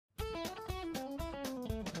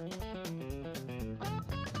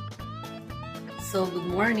So,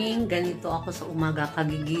 good morning. Ganito ako sa umaga,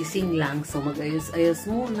 kagigising lang. So, mag-ayos-ayos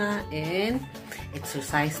muna and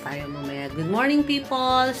exercise tayo mamaya. Good morning,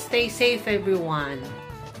 people! Stay safe, everyone!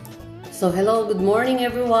 So, hello, good morning,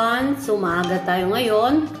 everyone! So, maaga tayo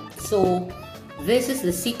ngayon. So, this is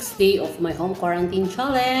the 6th day of my home quarantine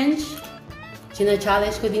challenge.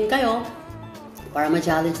 China-challenge ko din kayo para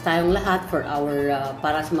ma-challenge tayong lahat for our,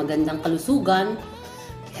 para sa magandang kalusugan.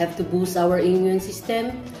 We have to boost our immune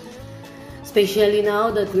system. Especially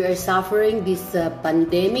now that we are suffering this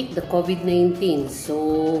pandemic, the COVID19.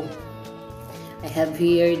 So, I have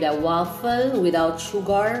here the waffle without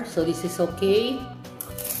sugar. So, this is okay.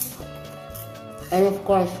 And of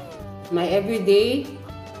course, my everyday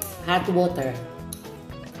hot water.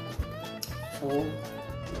 So,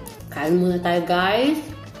 kain muna tayo guys,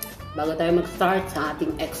 bago tayo mag-start sa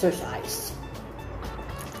ating exercise.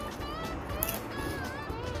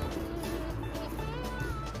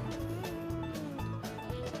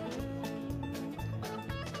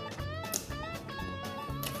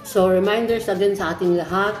 So, reminders again sa ating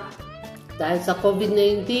lahat, dahil sa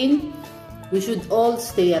COVID-19, we should all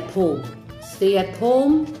stay at home. Stay at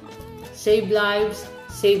home, save lives,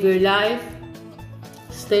 save your life,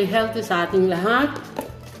 stay healthy sa ating lahat,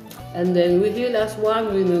 and then we heal as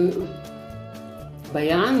one. We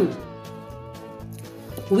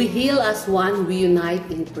heal as one, we unite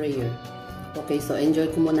in prayer. Okay, so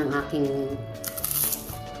enjoy ko muna ang aking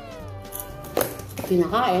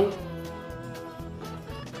pinakain.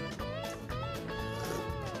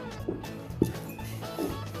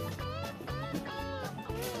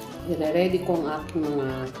 I-ready ko ang aking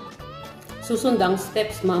mga susundang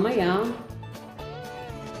steps mamaya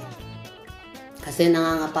kasi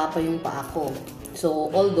nangangapa pa yung paa ko. So,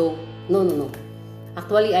 although, no.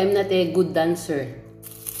 Actually, I'm not a good dancer.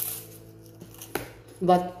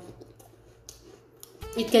 But,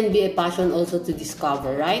 it can be a passion also to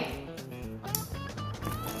discover, right?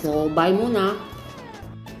 So, bye muna.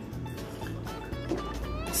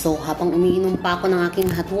 So, habang umiinom pa ako ng aking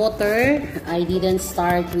hot water, I didn't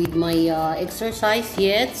start with my exercise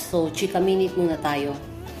yet. So, chika minute muna tayo.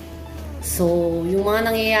 So, yung mga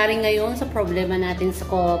nangyayari ngayon sa problema natin sa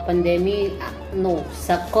pandemic,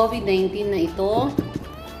 sa COVID-19 na ito.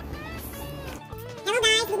 Hello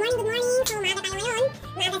guys, good morning. So, maaga tayo ngayon.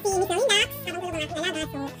 Maaga si Miss Lorinda, habang tulog ang aking alaga.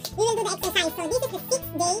 So, we will do the exercise. So, this is the 6th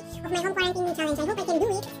day of my home quarantine challenge. I hope I can do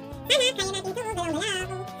it. Sana, kaya natin ito, galaw-galaw.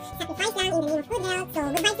 Sacrifice lang in the name of good health. So,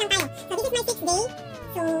 good vibes lang tayo. So, this is my 6th day.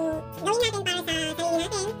 So, gawin natin para sa sarili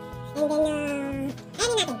natin. And then,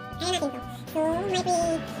 kaya natin to. So, may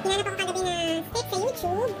hinanap ako kagabi na steps sa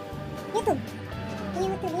YouTube.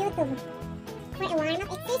 For a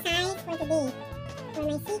warm-up exercise for today. For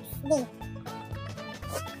my 6th day.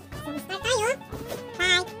 So, start tayo.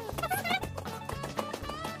 Bye!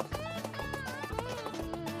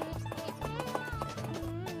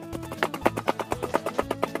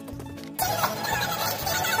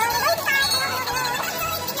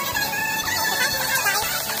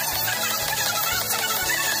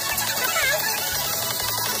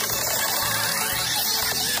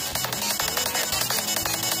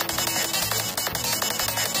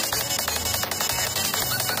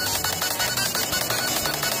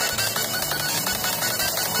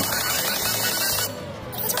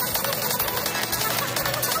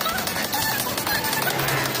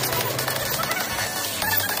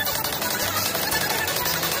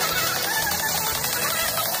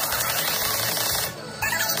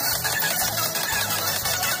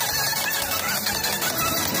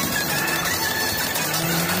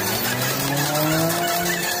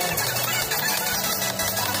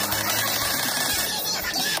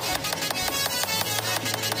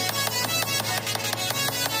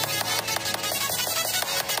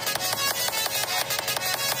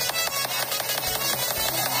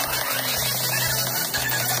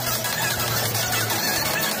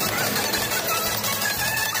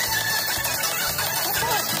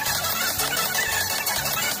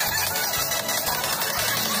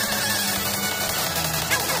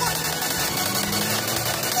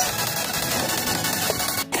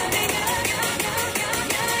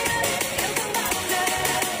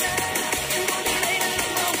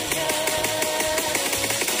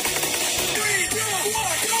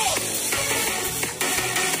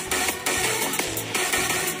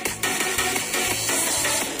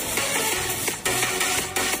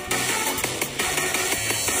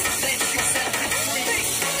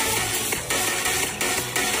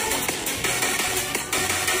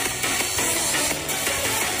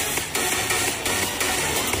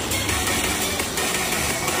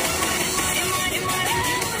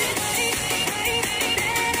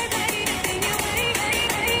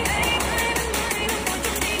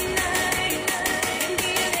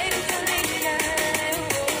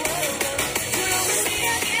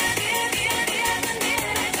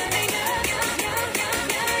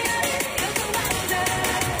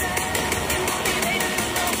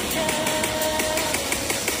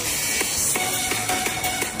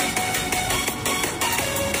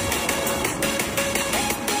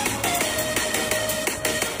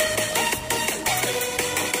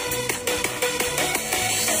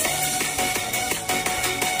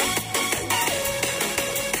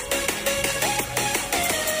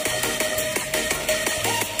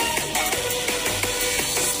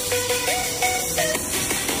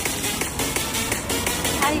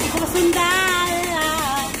 Linda.